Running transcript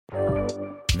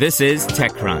This is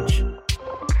TechCrunch.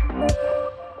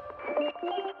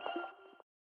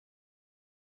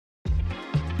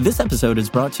 This episode is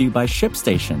brought to you by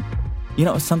ShipStation. You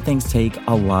know, some things take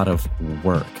a lot of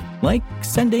work, like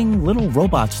sending little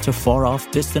robots to far-off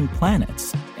distant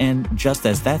planets. And just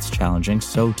as that's challenging,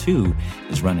 so too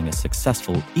is running a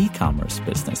successful e-commerce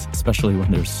business, especially when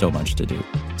there's so much to do.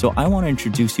 So I want to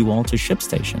introduce you all to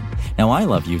ShipStation. Now, I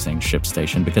love using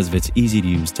ShipStation because of its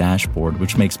easy-to-use dashboard,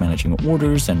 which makes managing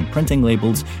orders and printing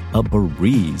labels a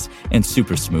breeze and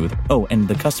super smooth. Oh, and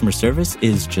the customer service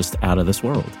is just out of this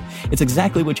world. It's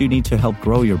exactly what you need to help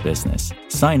grow your business.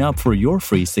 Sign up for your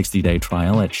free 60-day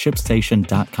trial at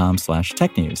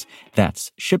shipstation.com/technews.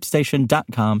 That's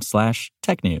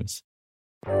shipstation.com/technews.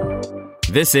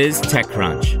 This is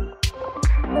TechCrunch.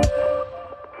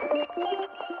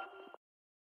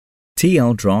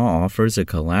 TLDraw offers a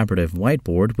collaborative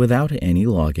whiteboard without any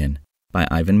login by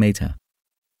Ivan Mehta.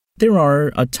 There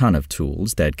are a ton of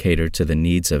tools that cater to the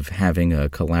needs of having a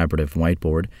collaborative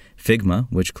whiteboard. Figma,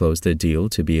 which closed a deal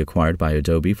to be acquired by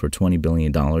Adobe for $20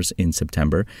 billion in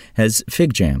September, has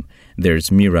FigJam.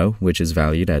 There's Miro, which is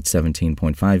valued at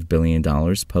 $17.5 billion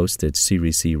post its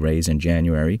Series C raise in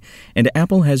January, and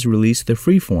Apple has released the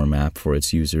Freeform app for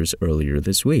its users earlier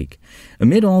this week.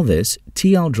 Amid all this,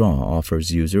 TLDraw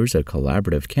offers users a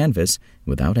collaborative canvas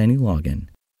without any login.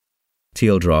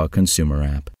 TLDraw Consumer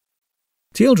App.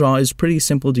 TLDraw is pretty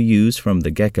simple to use from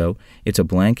the get-go. It's a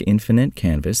blank infinite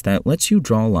canvas that lets you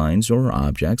draw lines or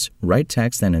objects, write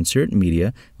text, and insert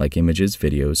media like images,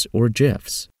 videos, or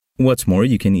GIFs. What's more,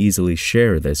 you can easily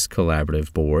share this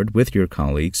collaborative board with your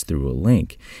colleagues through a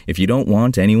link. If you don't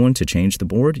want anyone to change the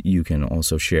board, you can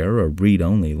also share a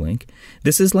read-only link.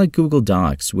 This is like Google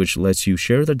Docs, which lets you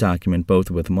share the document both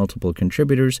with multiple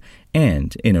contributors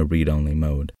and in a read-only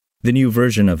mode. The new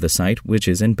version of the site, which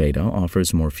is in beta,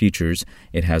 offers more features.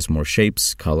 It has more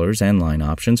shapes, colors, and line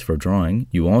options for drawing.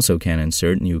 You also can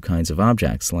insert new kinds of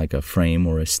objects, like a frame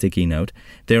or a sticky note.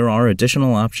 There are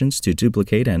additional options to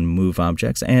duplicate and move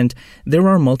objects, and there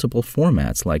are multiple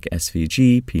formats like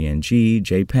SVG, PNG,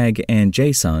 JPEG, and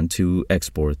JSON to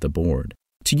export the board.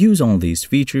 To use all these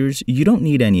features, you don't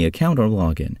need any account or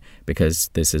login.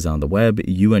 Because this is on the web,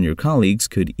 you and your colleagues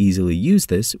could easily use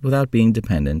this without being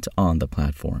dependent on the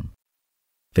platform.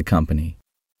 The company.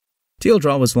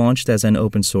 TLDraw was launched as an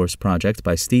open-source project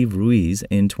by Steve Ruiz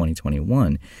in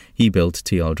 2021. He built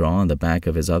TLDraw on the back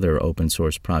of his other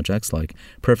open-source projects like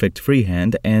Perfect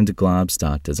Freehand and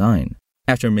globs.design.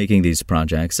 After making these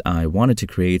projects, I wanted to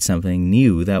create something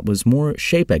new that was more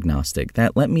shape-agnostic,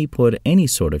 that let me put any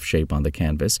sort of shape on the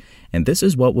canvas, and this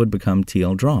is what would become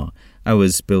TLDraw. I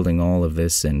was building all of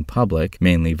this in public,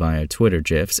 mainly via Twitter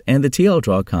GIFs, and the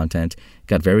TLDraw content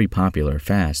got very popular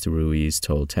fast, Ruiz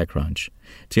told TechCrunch.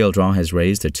 TLDraw has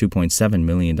raised a $2.7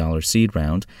 million seed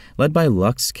round, led by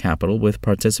Lux Capital with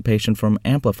participation from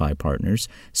Amplify Partners,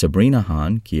 Sabrina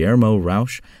Hahn, Guillermo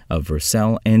Rausch of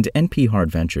Vercel, and NP Hard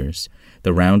Ventures.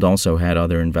 The round also had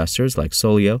other investors like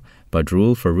Solio,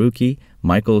 Badrul Faruqi,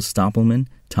 Michael Stoppelman,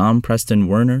 Tom Preston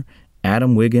Werner,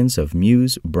 Adam Wiggins of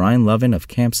Muse, Brian Lovin of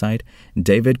Campsite,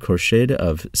 David Khorshid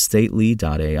of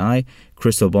Stately.ai,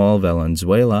 Cristobal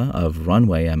Valenzuela of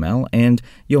Runway ML, and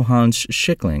Johannes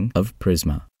Schickling of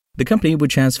Prisma. The company,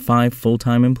 which has 5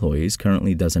 full-time employees,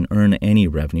 currently doesn't earn any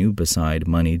revenue beside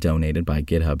money donated by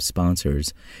GitHub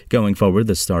sponsors. Going forward,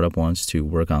 the startup wants to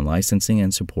work on licensing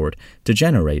and support to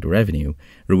generate revenue.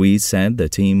 Ruiz said the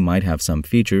team might have some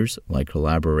features, like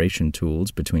collaboration tools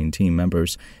between team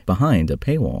members, behind a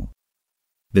paywall.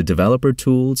 The developer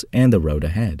tools and the road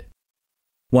ahead.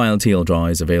 While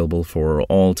TLDraw is available for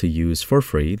all to use for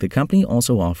free, the company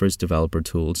also offers developer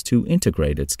tools to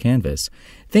integrate its canvas.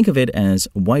 Think of it as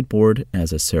whiteboard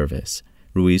as a service.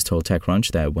 Ruiz told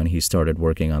TechCrunch that when he started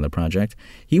working on the project,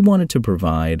 he wanted to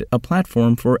provide a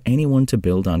platform for anyone to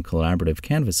build on collaborative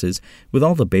canvases with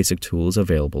all the basic tools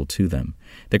available to them.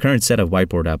 The current set of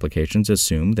whiteboard applications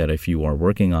assume that if you are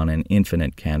working on an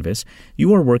infinite canvas,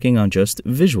 you are working on just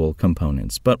visual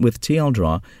components. But with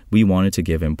TLDraw, we wanted to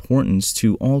give importance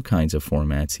to all kinds of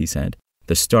formats, he said.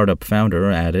 The startup founder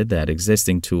added that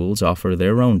existing tools offer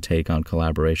their own take on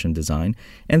collaboration design,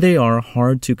 and they are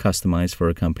hard to customize for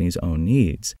a company's own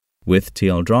needs. With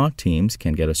TLDraw, teams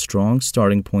can get a strong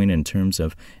starting point in terms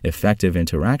of effective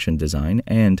interaction design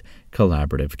and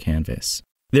collaborative canvas.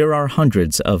 There are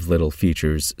hundreds of little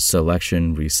features: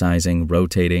 selection, resizing,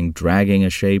 rotating, dragging a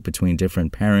shape between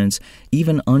different parents,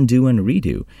 even undo and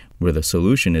redo, where the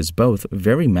solution is both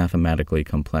very mathematically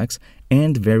complex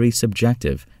and very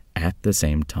subjective at the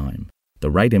same time.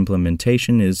 The right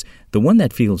implementation is the one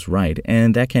that feels right,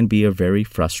 and that can be a very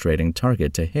frustrating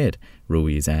target to hit,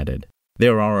 Ruiz added.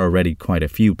 There are already quite a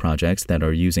few projects that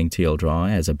are using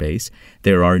TLDraw as a base.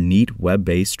 There are neat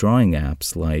web-based drawing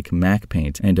apps like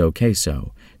MacPaint and OKSo.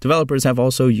 Developers have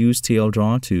also used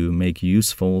TLDraw to make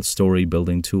useful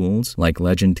story-building tools like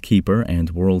Legend Keeper and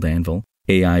World Anvil.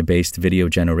 AI-based video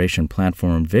generation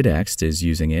platform vidX is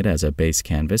using it as a base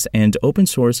canvas, and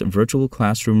open-source virtual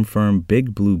classroom firm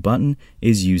Big Blue Button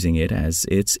is using it as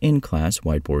its in-class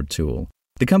whiteboard tool.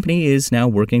 The company is now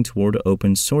working toward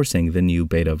open sourcing the new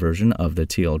beta version of the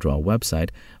TLDraw website,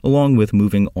 along with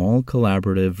moving all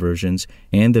collaborative versions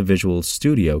and the Visual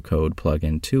Studio Code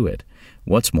plugin to it.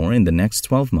 What's more, in the next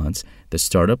 12 months, the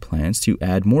startup plans to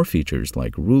add more features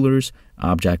like rulers,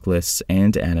 object lists,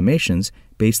 and animations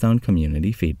based on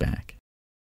community feedback.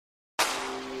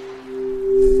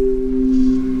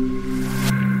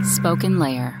 Spoken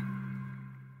Layer.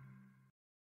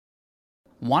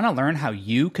 Want to learn how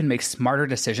you can make smarter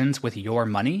decisions with your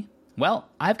money? Well,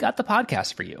 I've got the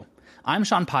podcast for you. I'm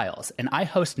Sean Piles, and I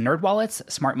host NerdWallet's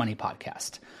Smart Money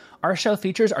Podcast. Our show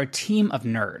features our team of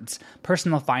nerds,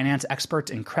 personal finance experts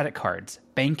in credit cards,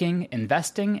 banking,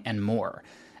 investing, and more.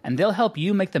 And they'll help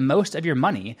you make the most of your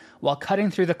money while cutting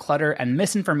through the clutter and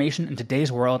misinformation in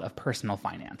today's world of personal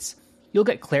finance. You'll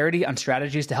get clarity on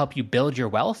strategies to help you build your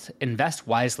wealth, invest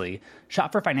wisely,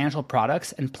 shop for financial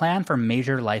products, and plan for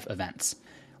major life events.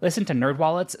 Listen to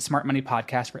NerdWallet's Smart Money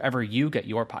Podcast wherever you get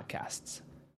your podcasts.